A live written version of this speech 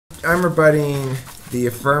I'm rebutting the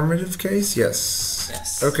affirmative case. Yes.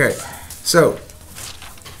 Yes. Okay. So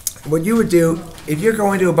what you would do if you're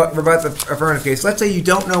going to rebut the affirmative case, let's say you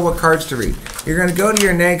don't know what cards to read. You're going to go to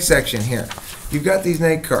your neg section here. You've got these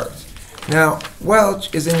neg cards. Now,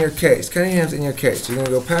 Welch is in your case. Cunningham's in your case. You're going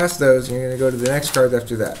to go past those, and you're going to go to the next card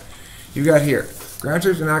after that. You've got here. Ground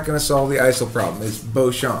troops are not going to solve the ISIL problem. It's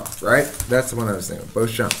Beauchamp, right? That's the one I was thinking of,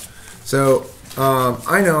 Beauchamp. So,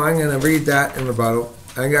 I know I'm going to read that in rebuttal.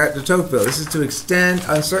 I got the Tocqueville. This is to extend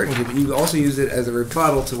uncertainty, but you also use it as a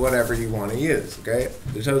rebuttal to whatever you want to use, okay?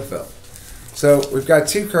 The Tocqueville. So, we've got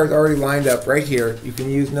two cards already lined up right here. You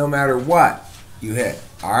can use no matter what you hit,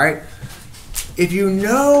 all right? If you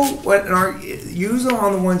know what use them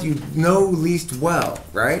on the ones you know least well,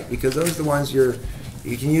 right? Because those are the ones you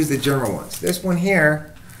can use the general ones. This one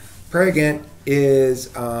here, Pregnant, is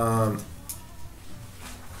it's not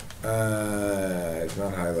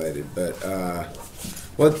highlighted, but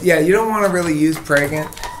well, yeah, you don't want to really use Pregnant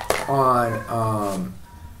on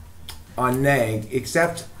neg,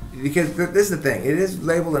 except because this is the thing. It is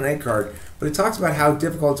labeled an neg card, but it talks about how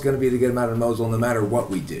difficult it's going to be to get them out of Mosul no matter what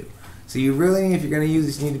we do. So you really, if you're going to use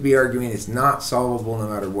this, you need to be arguing it's not solvable no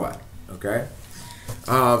matter what, okay?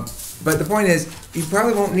 But the point is, you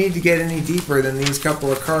probably won't need to get any deeper than these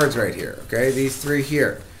couple of cards right here, okay? These three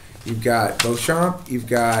here. You've got Beauchamp, you've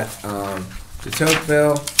got the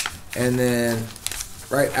Tocqueville, and then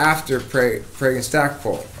right after Prague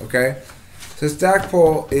Stackpole, okay? So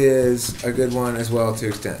Stackpole is a good one as well to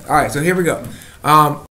extend. All right, so here we go.